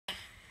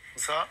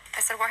What's up? I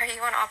said, why are you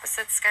on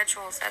opposite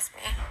schedules as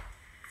me?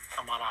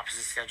 I'm on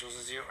opposite schedules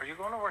as you. Are you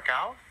going to work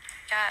out?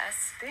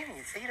 Yes. Dani,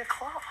 it's 8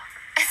 o'clock.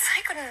 It's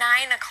like 9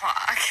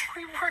 o'clock.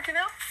 What are you working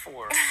out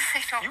for?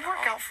 I don't You know.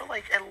 work out for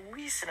like at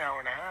least an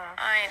hour and a half.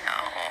 I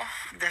know.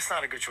 That's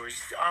not a good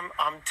choice.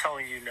 I'm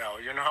telling you no.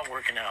 You're not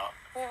working out.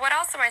 Well, what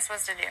else am I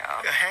supposed to do?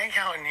 Hang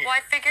out in here. Well,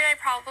 I figured I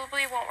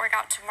probably won't work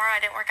out tomorrow.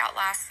 I didn't work out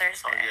last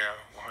Thursday. Oh, yeah,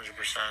 100%.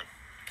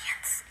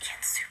 Ian's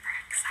super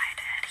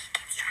excited. He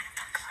keeps trying to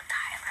talk about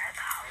Tyler,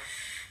 though.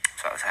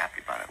 So I was happy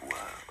about it. Whoa,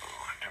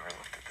 I never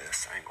looked at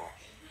this angle.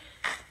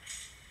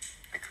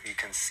 Like you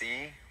can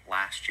see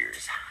last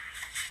year's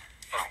house.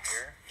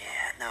 Here?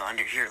 Yeah, no,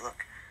 under here,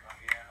 look. Oh,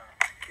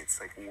 yeah. It's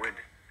like wood.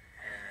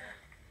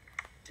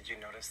 Did you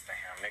notice the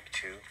hammock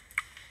too?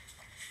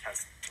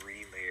 Has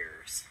 3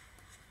 layers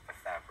of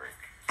fabric.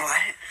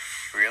 What?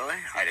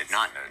 Really? I did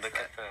not notice Look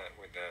that. at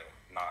where the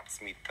knots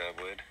meet the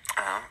wood.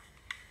 Uh-huh.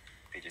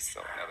 They just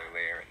sew another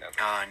layer, another.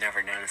 Oh, I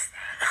never noticed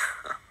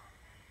that.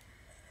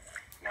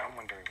 Now I'm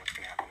wondering what's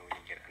gonna happen when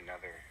you get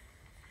another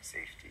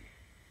safety.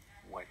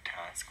 What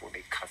task will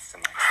they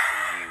customize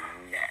for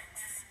you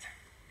next?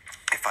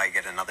 If I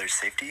get another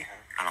safety,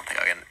 I don't think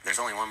I'll get it. There's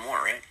only one more,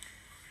 right?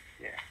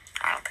 Yeah.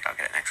 I don't think I'll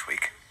get it next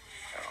week.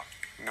 Oh.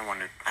 No one,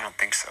 I don't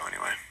think so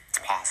anyway. It's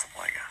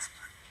possible, I guess.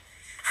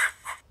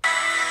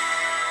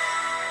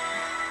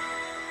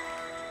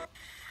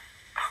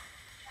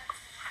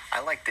 I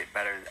liked it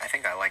better. I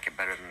think I like it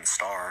better than the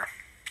Star.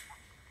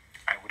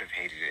 I would have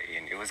hated it,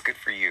 Ian. It was good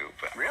for you,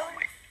 but Really? oh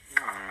my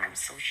God,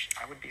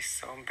 I would be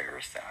so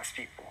embarrassed to ask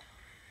people.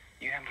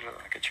 You handled it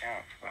like a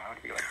champ. But I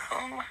would be like,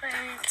 oh my,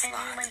 It's can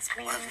not. you like It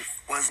please?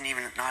 wasn't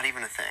even. Not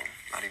even a thing.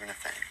 Not even a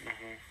thing.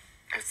 Mm-hmm.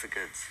 It's the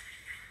goods.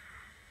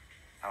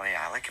 Oh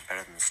yeah, I like it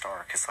better than the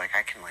Star because like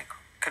I can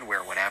could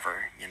wear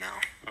whatever, you know,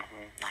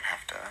 Mm-hmm. not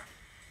have to.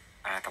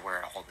 I don't have to wear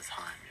it all the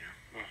time, you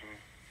know. Mm-hmm.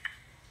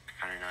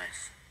 Kind of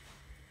nice.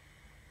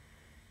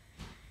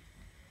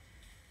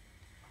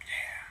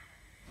 Yeah.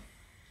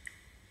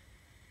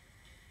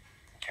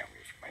 Can't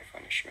wait for my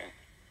punishment.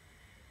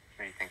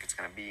 What do you think it's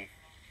gonna be?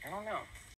 I don't know.